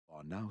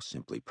now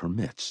simply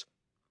permits.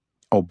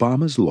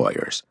 Obama's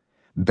lawyers,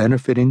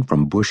 benefiting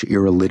from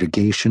Bush-era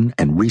litigation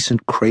and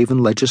recent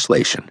craven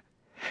legislation,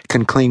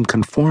 can claim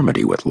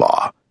conformity with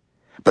law,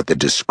 but the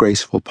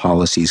disgraceful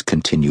policies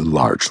continue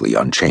largely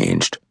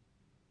unchanged.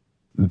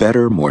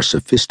 Better, more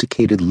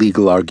sophisticated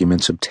legal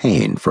arguments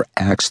obtain for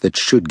acts that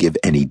should give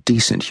any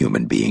decent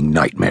human being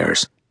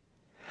nightmares.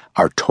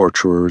 Our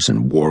torturers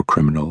and war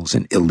criminals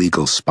and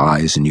illegal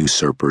spies and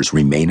usurpers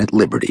remain at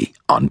liberty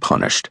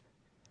unpunished.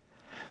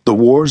 The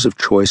wars of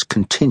choice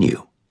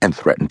continue and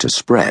threaten to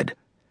spread,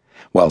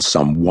 while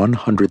some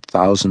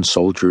 100,000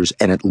 soldiers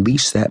and at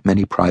least that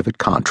many private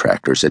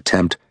contractors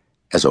attempt,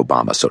 as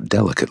Obama so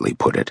delicately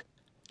put it,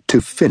 to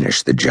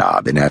finish the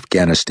job in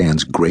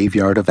Afghanistan's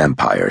graveyard of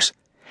empires,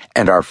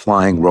 and our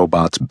flying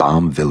robots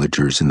bomb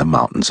villagers in the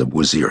mountains of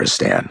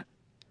Waziristan.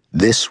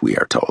 This, we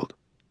are told,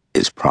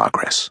 is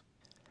progress.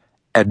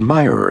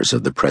 Admirers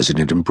of the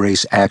president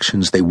embrace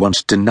actions they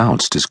once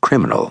denounced as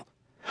criminal,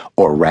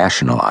 or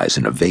rationalize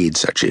and evade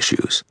such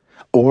issues,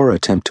 or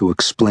attempt to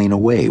explain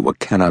away what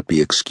cannot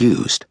be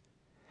excused.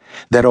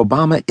 That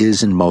Obama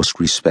is in most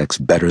respects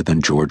better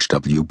than George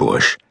W.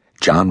 Bush,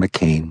 John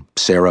McCain,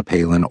 Sarah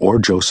Palin, or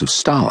Joseph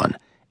Stalin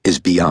is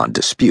beyond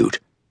dispute,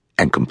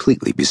 and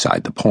completely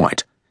beside the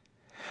point.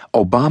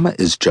 Obama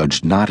is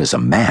judged not as a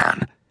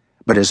man,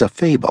 but as a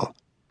fable,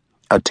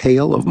 a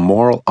tale of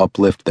moral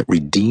uplift that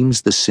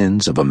redeems the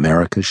sins of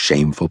America's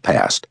shameful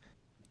past.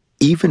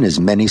 Even as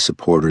many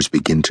supporters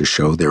begin to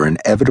show their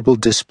inevitable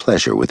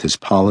displeasure with his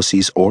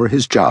policies or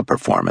his job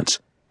performance,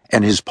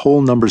 and his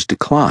poll numbers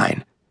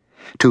decline,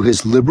 to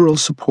his liberal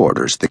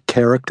supporters the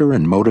character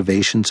and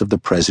motivations of the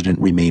president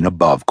remain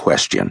above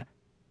question.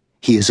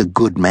 He is a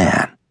good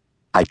man.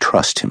 I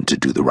trust him to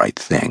do the right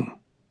thing.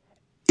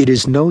 It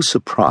is no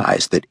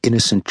surprise that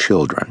innocent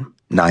children,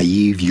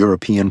 naive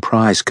European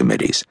prize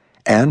committees,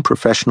 and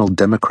professional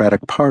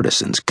Democratic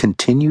partisans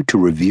continue to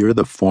revere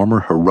the former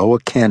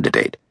heroic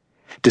candidate,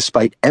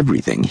 despite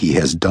everything he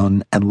has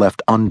done and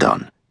left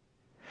undone.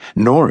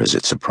 Nor is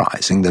it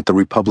surprising that the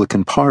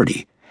Republican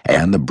Party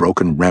and the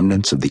broken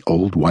remnants of the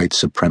old white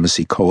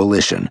supremacy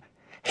coalition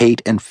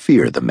hate and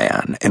fear the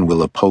man and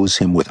will oppose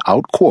him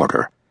without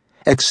quarter,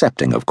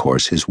 excepting, of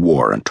course, his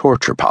war and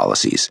torture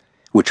policies,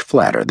 which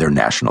flatter their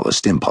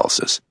nationalist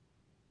impulses.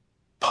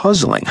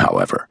 Puzzling,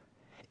 however,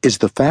 is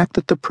the fact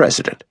that the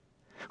president,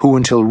 who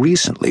until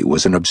recently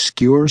was an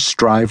obscure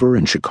striver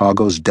in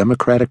Chicago's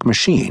Democratic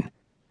machine,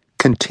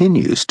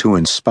 continues to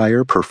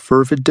inspire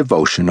perfervid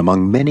devotion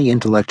among many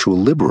intellectual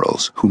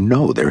liberals who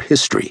know their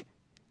history.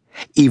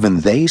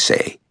 Even they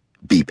say,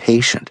 be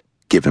patient,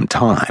 give him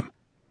time.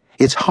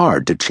 It's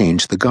hard to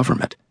change the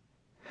government.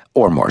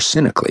 Or more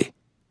cynically,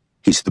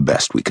 he's the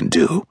best we can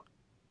do.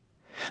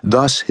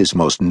 Thus, his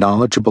most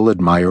knowledgeable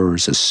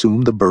admirers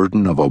assume the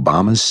burden of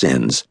Obama's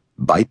sins,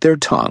 bite their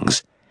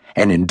tongues,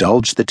 and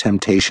indulge the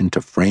temptation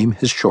to frame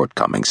his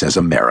shortcomings as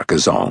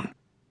America's own.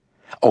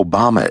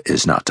 Obama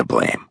is not to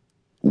blame.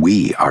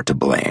 We are to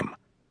blame.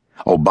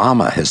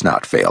 Obama has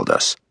not failed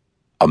us.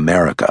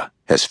 America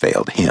has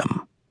failed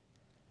him.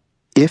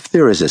 If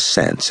there is a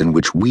sense in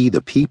which we,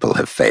 the people,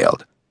 have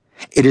failed,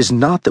 it is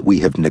not that we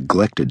have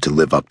neglected to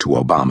live up to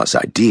Obama's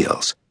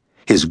ideals,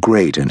 his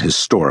great and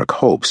historic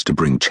hopes to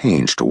bring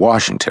change to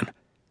Washington.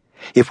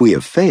 If we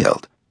have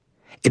failed,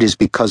 it is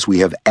because we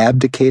have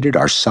abdicated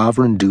our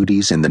sovereign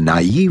duties in the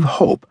naive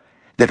hope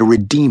that a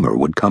Redeemer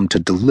would come to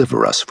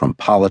deliver us from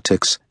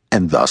politics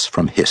and thus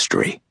from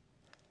history.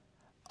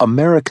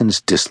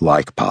 Americans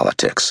dislike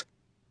politics.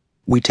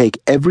 We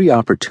take every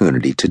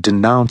opportunity to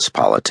denounce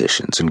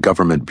politicians and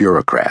government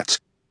bureaucrats,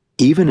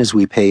 even as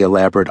we pay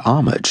elaborate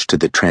homage to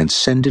the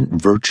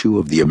transcendent virtue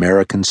of the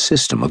American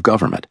system of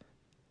government.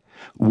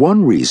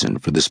 One reason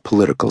for this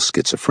political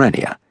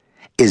schizophrenia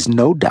is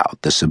no doubt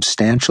the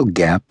substantial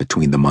gap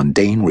between the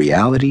mundane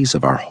realities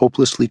of our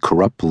hopelessly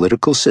corrupt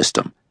political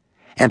system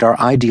and our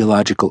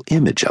ideological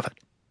image of it.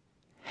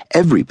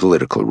 Every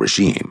political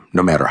regime,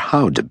 no matter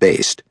how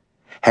debased,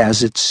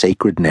 has its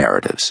sacred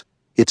narratives,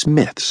 its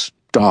myths,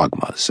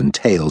 dogmas, and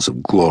tales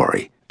of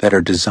glory that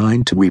are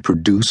designed to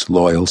reproduce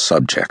loyal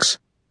subjects.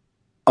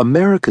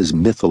 America's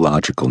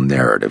mythological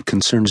narrative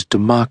concerns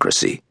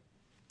democracy,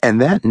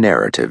 and that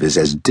narrative is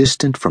as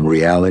distant from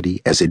reality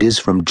as it is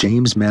from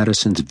James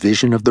Madison's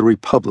vision of the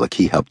republic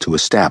he helped to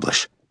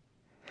establish.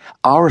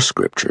 Our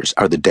scriptures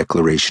are the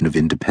Declaration of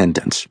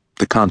Independence,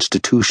 the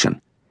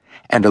Constitution,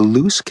 and a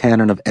loose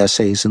canon of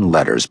essays and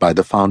letters by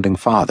the Founding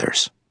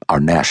Fathers, our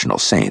national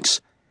saints,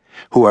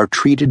 who are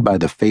treated by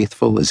the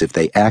faithful as if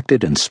they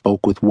acted and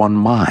spoke with one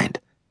mind.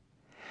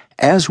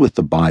 As with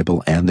the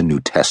Bible and the New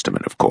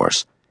Testament, of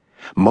course,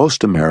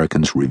 most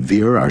Americans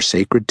revere our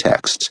sacred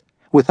texts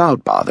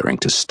without bothering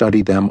to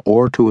study them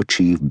or to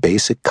achieve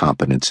basic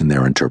competence in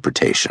their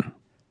interpretation.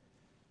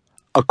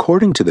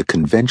 According to the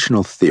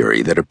conventional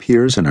theory that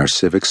appears in our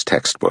civics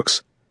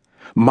textbooks,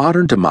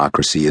 modern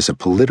democracy is a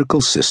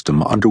political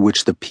system under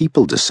which the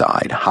people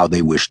decide how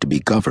they wish to be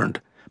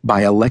governed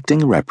by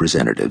electing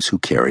representatives who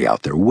carry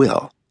out their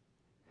will.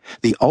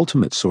 The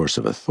ultimate source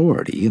of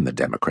authority in the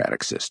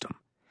democratic system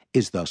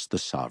is thus the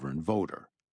sovereign voter.